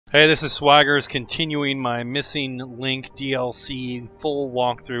Hey, this is Swaggers continuing my Missing Link DLC full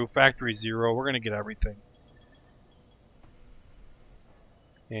walkthrough, Factory Zero. We're going to get everything.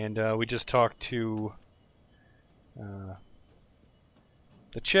 And we just talked to the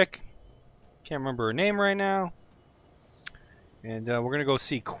chick. Can't remember her name right now. And we're going to go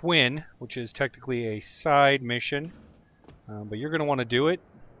see Quinn, which is technically a side mission. But you're going to want to do it.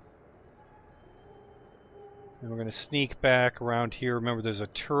 And we're going to sneak back around here. Remember, there's a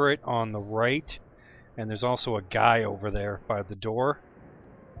turret on the right. And there's also a guy over there by the door.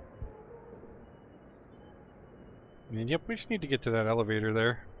 And yep, we just need to get to that elevator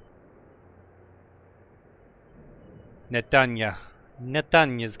there.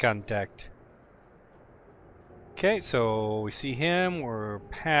 Netanya's contact. Okay, so we see him. We're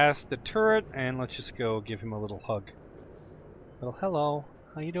past the turret, and let's just go give him a little hug. Well, hello.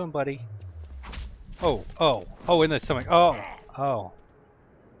 How you doing, buddy? Oh, in the stomach. Oh.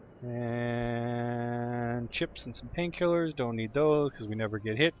 And chips and some painkillers. Don't need those because we never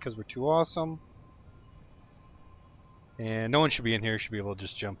get hit because we're too awesome. And no one should be in here. Should be able to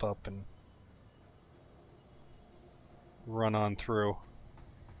just jump up and run on through.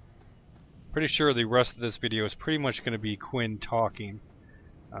 Pretty sure the rest of this video is pretty much going to be Quinn talking.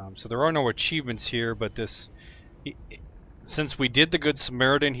 So there are no achievements here, but since we did the Good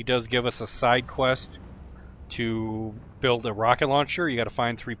Samaritan, he does give us a side quest to build a rocket launcher. You got to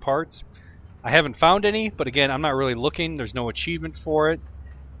find 3 parts. I haven't found any, but again, I'm not really looking. There's no achievement for it.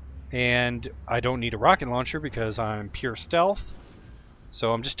 And I don't need a rocket launcher because I'm pure stealth.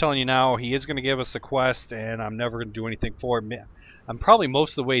 So I'm just telling you now, he is going to give us a quest, and I'm never going to do anything for it. I'm probably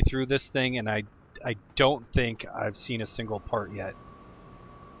most of the way through this thing, and I don't think I've seen a single part yet.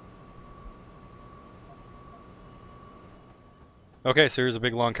 Okay, so here's a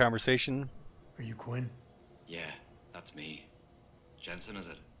big long conversation. Are you Quinn? Yeah, that's me. Jensen, is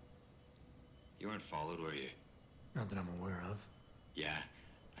it? You weren't followed, were you? Not that I'm aware of. Yeah,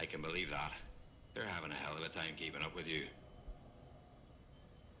 I can believe that. They're having a hell of a time keeping up with you.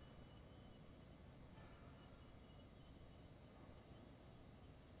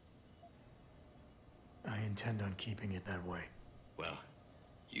 I intend on keeping it that way. Well,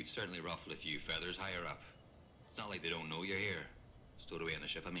 you've certainly ruffled a few feathers higher up. It's not like they don't know you're here. Stowed away on the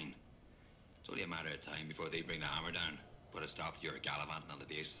ship, I mean. It's only a matter of time before they bring the hammer down. Put a stop to your gallivanting on the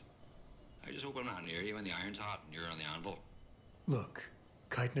base. I just hope I'm not near you when the iron's hot and you're on the anvil. Look,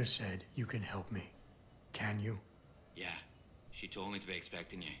 Keitner said you can help me. Can you? Yeah, she told me to be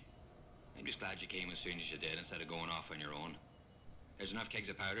expecting you. I'm just glad you came as soon as you did instead of going off on your own. There's enough kegs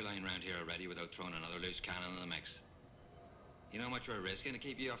of powder lying around here already without throwing another loose cannon in the mix. You know how much we're risking to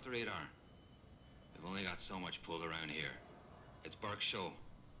keep you off the radar? We've only got so much pull around here. It's Burke's show,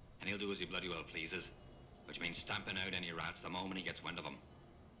 and he'll do as he bloody well pleases, which means stamping out any rats the moment he gets wind of them.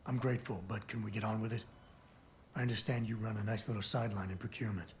 I'm grateful, but can we get on with it? I understand you run a nice little sideline in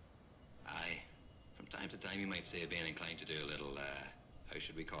procurement. Aye. From time to time you might say being inclined to do a little, how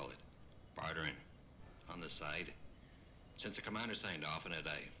should we call it? Bartering. On the side. Since the commander signed off on it,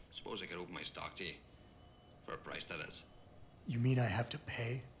 I suppose I could open my stock to you. For a price, that is. You mean I have to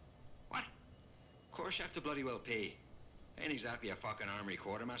pay? What? Of course you have to bloody well pay. I ain't exactly a fucking armory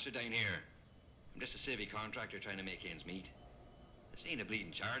quartermaster down here. I'm just a civvy contractor trying to make ends meet. This ain't a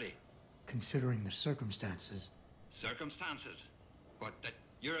bleeding charity. Considering the circumstances. Circumstances? What, that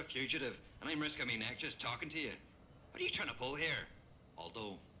you're a fugitive and I'm risking my neck just talking to you? What are you trying to pull here?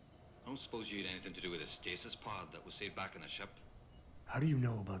 Although, I don't suppose you had anything to do with the stasis pod that was saved back in the ship. How do you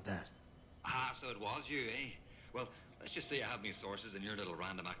know about that? Ah, so it was you, eh? Well, let's just say I have my sources and your little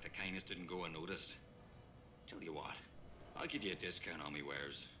random act of kindness didn't go unnoticed. Tell you what, I'll give you a discount on me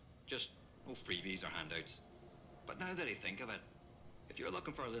wares. Just no freebies or handouts. But now that I think of it, if you're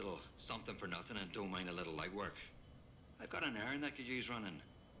looking for a little something for nothing and don't mind a little legwork, I've got an errand that could use running.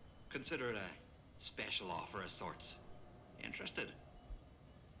 Consider it a special offer of sorts. Interested?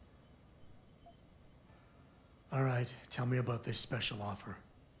 All right, tell me about this special offer.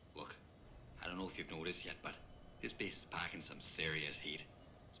 Look, I don't know if you've noticed yet, but this base is packing some serious heat.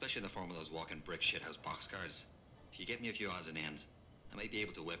 Especially in the form of those walking brick shithouse boxcars. If you get me a few odds and ends, I might be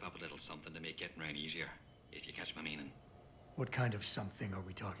able to whip up a little something to make getting around easier, if you catch my meaning. What kind of something are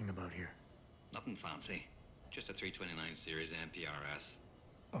we talking about here? Nothing fancy. Just a 329 series MPRS.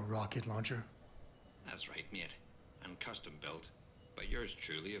 A rocket launcher? That's right, mate. And custom built. By yours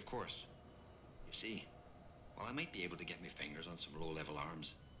truly, of course. You see, while I might be able to get my fingers on some low-level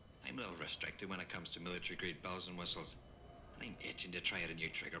arms, I'm a little restricted when it comes to military-grade bells and whistles. And I'm itching to try out a new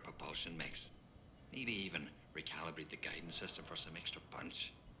trigger propulsion mix. Maybe even recalibrate the guidance system for some extra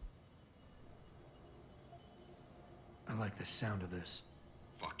punch. I like the sound of this.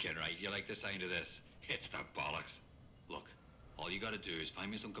 Fucking right, you like the sound of this? It's the bollocks. Look, all you gotta do is find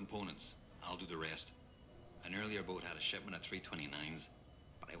me some components. I'll do the rest. An earlier boat had a shipment of 329s,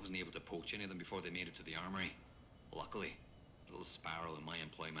 but I wasn't able to poach any of them before they made it to the armory. Luckily, little Sparrow in my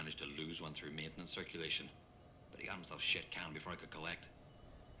employ managed to lose one through maintenance circulation, but he got himself shit canned before I could collect.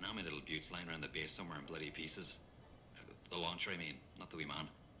 Now my little bute's lying around the base somewhere in bloody pieces. The launcher, I mean, not the wee man.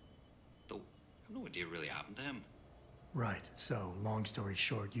 Though, I have no idea what really happened to him. Right, so, long story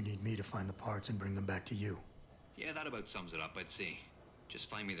short, you need me to find the parts and bring them back to you. Yeah, that about sums it up, I'd say. Just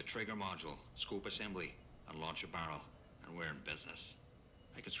find me the trigger module, scope assembly, and launch a barrel, and we're in business.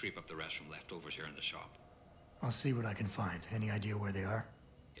 I could scrape up the rest from leftovers here in the shop. I'll see what I can find. Any idea where they are?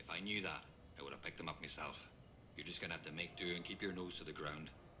 If I knew that, I would have picked them up myself. You're just gonna have to make do and keep your nose to the ground.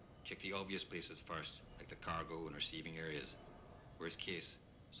 Check the obvious places first, like the cargo and receiving areas. Worst case,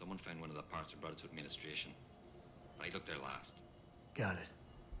 someone found one of the parts and brought it to administration. But I looked there last. Got it.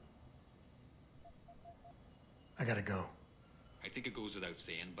 I gotta go. I think it goes without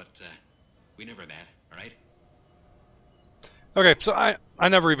saying, but we never met, alright? Okay, so I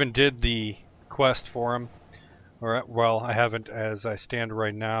never even did the quest for him. Or, well, I haven't as I stand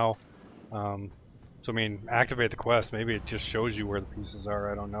right now. So, I mean, activate the quest. Maybe it just shows you where the pieces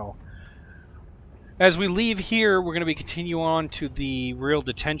are. I don't know. As we leave here, we're going to be continue on to the real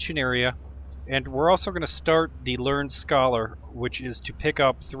detention area. And we're also going to start the Learned Scholar, which is to pick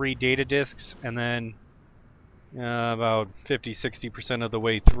up 3 data disks. And then about 50-60% of the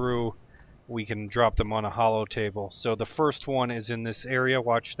way through, we can drop them on a holo table. So the first one is in this area.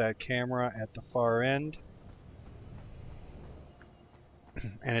 Watch that camera at the far end.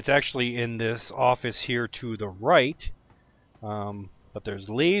 And it's actually in this office here to the right, but there's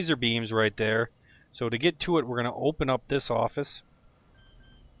laser beams right there. So to get to it, we're going to open up this office.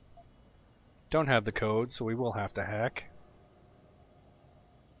 Don't have the code, so we will have to hack.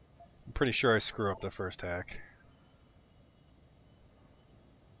 I'm pretty sure I screw up the first hack.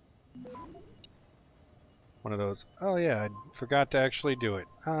 One of those, oh yeah, I forgot to actually do it.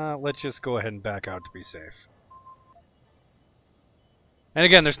 Let's just go ahead and back out to be safe. And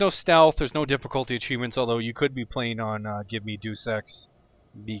again, there's no stealth, there's no difficulty achievements, although you could be playing on Give Me Deus Ex,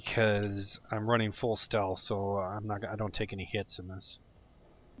 because I'm running full stealth, so I don't take any hits in this.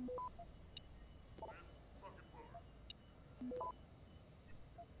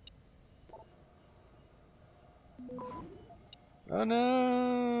 Oh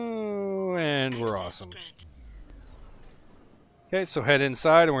no! And we're awesome. Okay, so head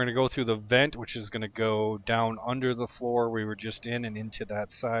inside, and we're going to go through the vent, which is going to go down under the floor we were just in and into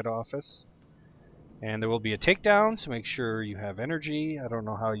that side office. And there will be a takedown, so make sure you have energy. I don't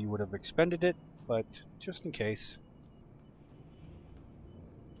know how you would have expended it, but just in case.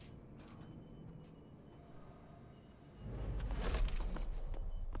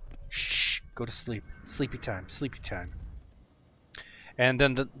 Shh! Go to sleep. Sleepy time. Sleepy time. And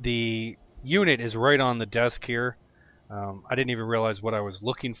then the unit is right on the desk here. I didn't even realize what I was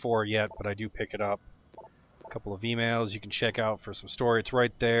looking for yet, but I do pick it up. A couple of emails you can check out for some story. It's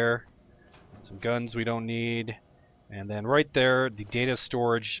right there. Some guns we don't need. And then right there, the data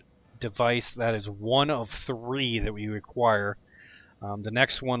storage device. That is one of 3 that we require. The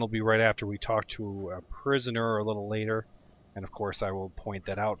next one will be right after we talk to a prisoner a little later. And of course I will point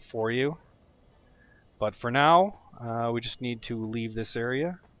that out for you. But for now, we just need to leave this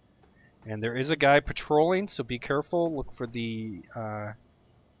area. And there is a guy patrolling, so be careful. Look for the...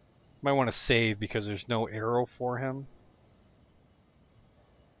 might want to save because there's no arrow for him.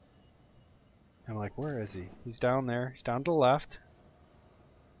 I'm like, where is he? He's down there. He's down to the left.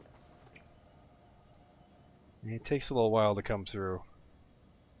 And it takes a little while to come through.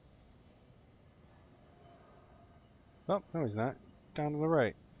 Oh, no he's not. Down to the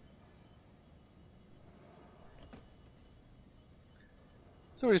right.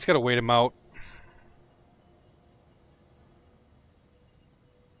 So we just gotta wait him out.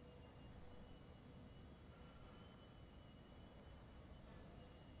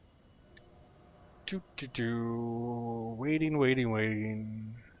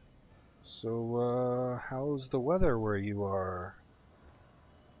 Waiting. So, how's the weather where you are?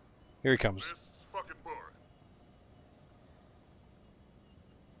 Here he comes. This is fucking boring.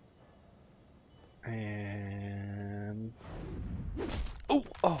 And...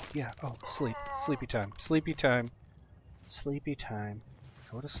 Oh, yeah. Oh, sleepy time.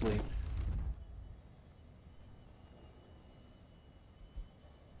 Go to sleep.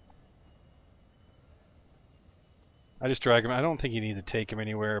 I just drag him. I don't think you need to take him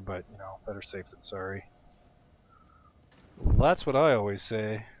anywhere, but, you know, better safe than sorry. That's what I always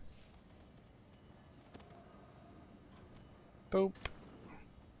say. Boop.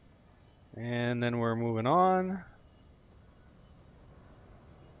 And then we're moving on.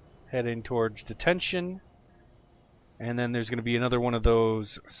 Heading towards detention. And then there's going to be another one of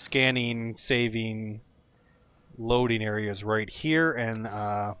those scanning, saving, loading areas right here. And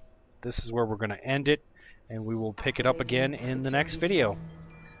this is where we're going to end it. And we will pick it up again in the next video.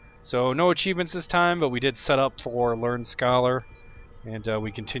 So no achievements this time, but we did set up for Learn Scholar. And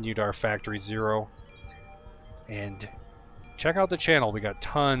we continued our Factory Zero. And check out the channel. We got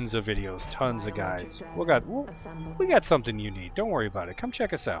tons of videos, tons of guides. We got something you need. Don't worry about it. Come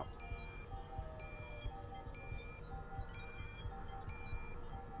check us out.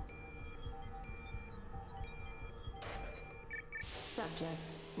 Subject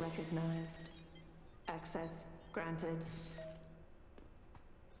recognized. Access granted.